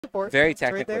support. Very It's right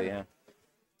technically, there. yeah.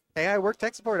 Hey, I work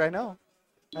tech support. I know.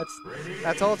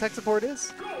 That's all tech support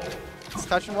is. It's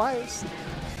touching wires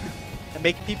and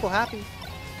making people happy.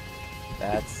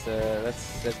 That's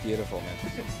beautiful,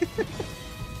 man.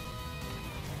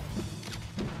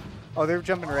 Oh, they're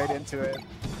jumping right into it.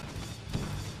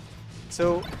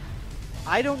 So,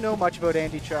 I don't know much about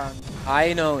Andy Chung.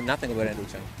 I know nothing about Andy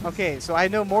Chung. Okay, so I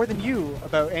know more than you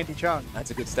about Andy Chung.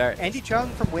 That's a good start. Andy Chung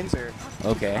from Windsor.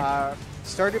 Okay.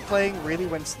 Started playing really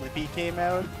when Slippy came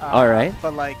out. All right.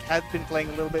 But like had been playing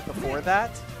a little bit before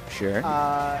that. Sure.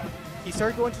 He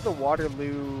started going to the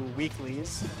Waterloo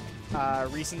weeklies.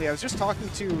 Recently, I was just talking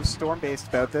to Stormbased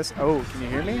about this. Oh, can you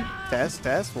hear me? Test,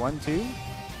 test, 1, 2.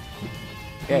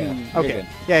 Yeah. Okay.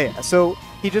 Yeah. So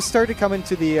he just started coming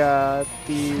to the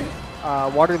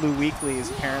Waterloo weeklies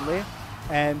apparently,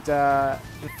 and the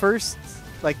first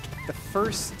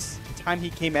time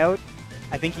he came out,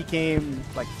 I think he came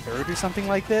like third or something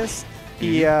like this.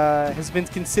 He has been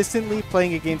consistently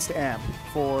playing against Amp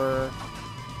for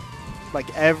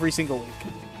like every single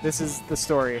week. This is the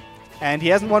story, and he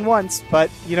hasn't won once, but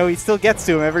you know he still gets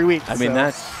to him every week. I mean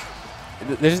that's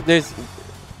there's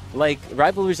like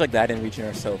rivalries like that in region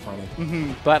are so funny.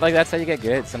 But like that's how you get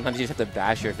good. Sometimes you just have to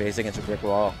bash your face against a brick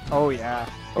wall. Oh yeah,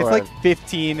 Or it's like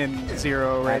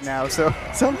 15-0 right now, so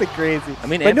something crazy. I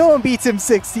mean, but no one beats him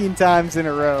 16 times in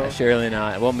a row. Surely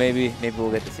not. Well, maybe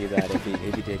we'll get to see that if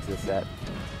he takes this set.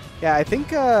 Yeah, I think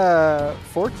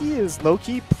Phorky is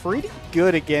low-key pretty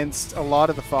good against a lot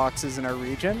of the foxes in our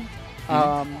region.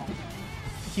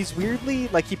 He's weirdly,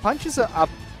 like, he punches up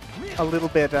a little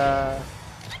bit,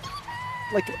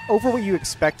 like, over what you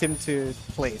expect him to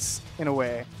place, in a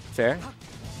way. Fair.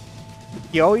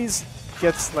 He always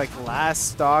gets, like,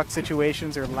 last stock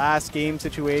situations or last game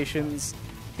situations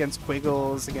against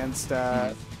Quiggles, against,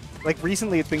 like,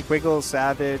 recently it's been Quiggles,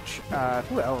 Savage,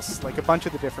 who else? Like, a bunch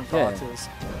of the different foxes.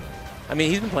 I mean,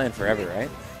 he's been playing forever, right?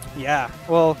 Yeah.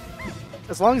 Well,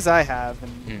 as long as I have,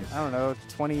 and I don't know,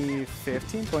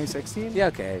 2015, 2016. Yeah.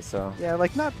 Okay. So. Yeah,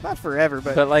 like not forever,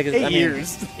 but like 8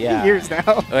 years. Yeah. 8 years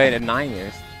now. Wait, 9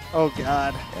 years. Oh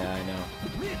God. Yeah, I know.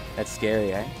 That's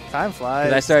scary, eh? Time flies.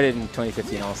 'Cause I started in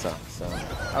 2015 also, so.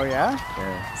 Oh yeah.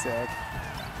 Yeah. Sick.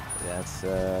 That's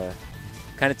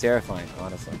kind of terrifying,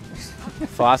 honestly.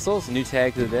 Fossils, new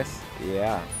tag to this.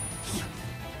 Yeah.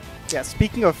 Yeah.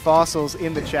 Speaking of fossils,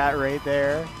 in the chat right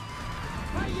there.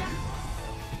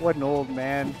 What an old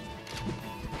man.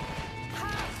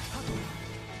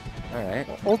 All right.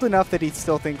 Old enough that he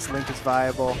still thinks Link is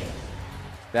viable.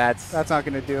 That's not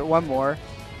going to do it. One more.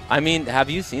 I mean, have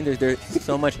you seen? There's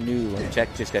so much new when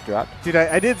check just got dropped. Dude,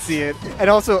 I did see it. And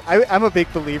also, I'm a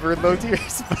big believer in low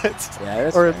tiers, but Yeah,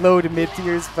 that's or fair. low to mid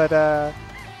tiers, but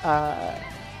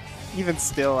even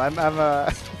still, I'm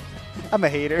a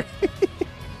hater.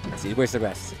 Let's see, where's the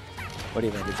rest? What do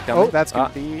you think? Is it Oh, coming? that's going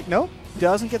to be... Nope.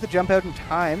 Doesn't get the jump out in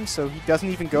time, so he doesn't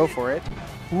even go for it.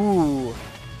 Ooh.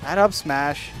 That up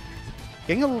smash.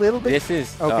 Getting a little bit... This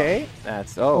is... Okay.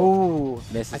 That's... Ooh.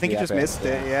 Misses I think the he just up air. missed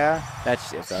it, yeah.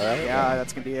 That's just all right. Yeah,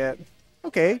 that's going to be it.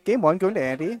 Okay, game one going to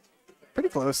Andy. Pretty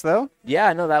close, though.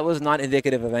 Yeah, no, that was not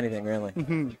indicative of anything, really.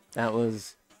 That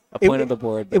was a It- point of the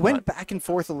board. but It went not- back and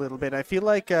forth a little bit. I feel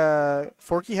like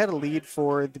Phorky had a lead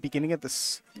for the beginning of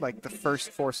this, like the first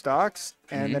 4 stocks,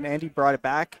 and then Andy brought it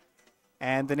back,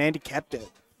 and then Andy kept it.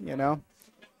 You know?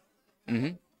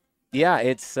 Yeah,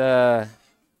 it's... I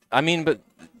mean, but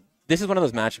this is one of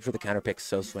those matchups where the counter pick's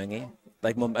so swingy,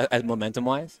 like as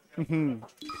momentum-wise. But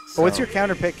what's your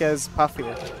counter pick as Puff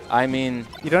here? I mean...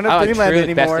 You don't have Dreamland true,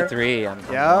 anymore. Best of 3. I'm Yep.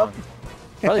 wrong.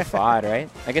 Probably FOD, right?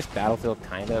 I guess Battlefield,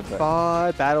 kind of. But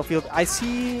Bod, Battlefield. I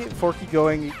see Phorky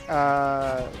going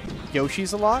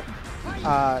Yoshi's a lot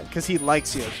because he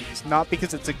likes Yoshi's, not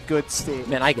because it's a good stage.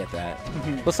 man, I get that.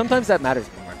 Well, sometimes that matters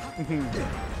more.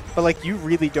 But like, you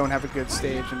really don't have a good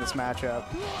stage in this matchup,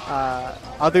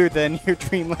 other than your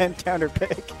Dreamland counter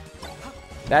pick.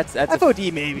 That's a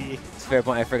FOD maybe. fair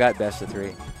point. I forgot best of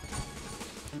 3.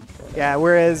 Yeah.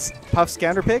 Whereas Puff's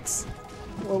counter picks,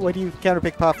 what do you counter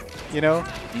pick Puff? You know,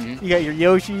 you got your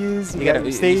Yoshi's, you got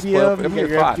your Stadium, you got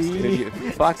your Fox.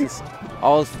 FD. Fox is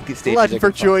all stages. Blood are for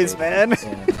good Fox choice, stages. man.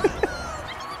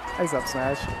 Yeah. Nice up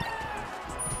smash.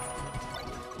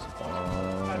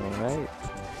 All right.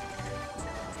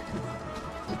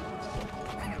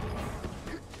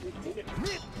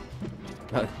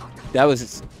 That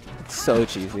was so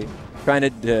cheesy. Trying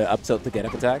to up tilt the get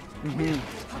up attack.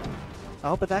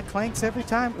 Oh, but that clanks every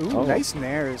time. Ooh, Oh. nice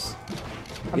nairs.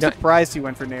 I'm You know- surprised he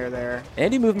went for nair there.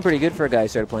 Andy moving pretty good for a guy who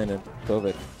started playing in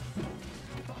COVID.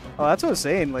 Oh, that's what I was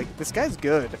saying. Like, this guy's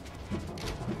good.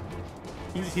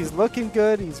 He's looking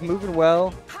good. He's moving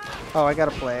well. Oh, I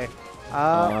gotta play.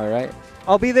 All right.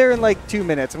 I'll be there in like 2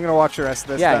 minutes. I'm going to watch the rest of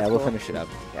this. Yeah, That's yeah, we'll cool. finish it up.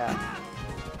 Yeah.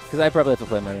 Because I probably have to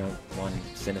play my own one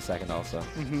in a second also.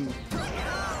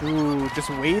 Ooh, just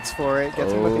waits for it.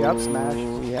 Gets him with the up smash.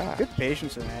 Yeah. Good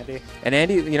patience from Andy. And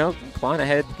Andy, you know, clawing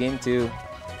ahead game 2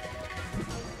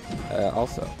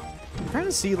 also. I'm trying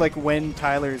to see like when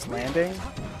Tyler's landing.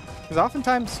 Because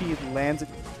oftentimes he lands at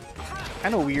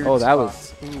kind of weird Oh, that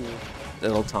spots. was a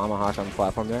little tomahawk on the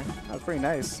platform there. That was pretty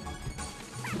nice.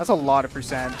 That's a lot of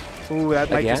percent. Ooh, that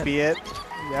might just be it.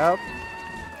 Yep.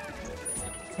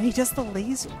 And he does the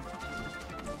laser.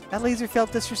 That laser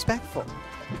felt disrespectful.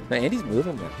 No, Andy's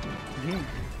moving there.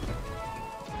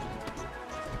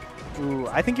 Ooh,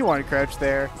 I think he wanted crouch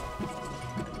there.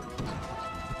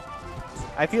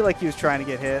 I feel like he was trying to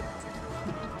get hit.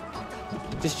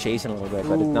 Just chasing a little bit,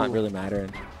 but it's not really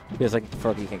mattering. Feels like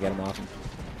Phorky can get him off.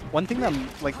 One thing I'm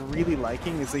like really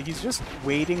liking is that he's just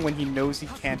waiting when he knows he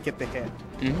can't get the hit.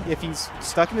 If he's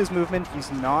stuck in his movement, he's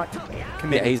not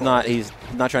committing. Yeah, he's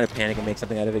not trying to panic and make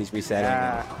something out of it. He's resetting.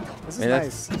 Yeah, this is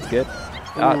nice. That's good.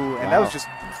 Ooh, and that was just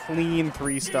clean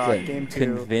 3-stock game 2.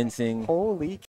 Convincing. Holy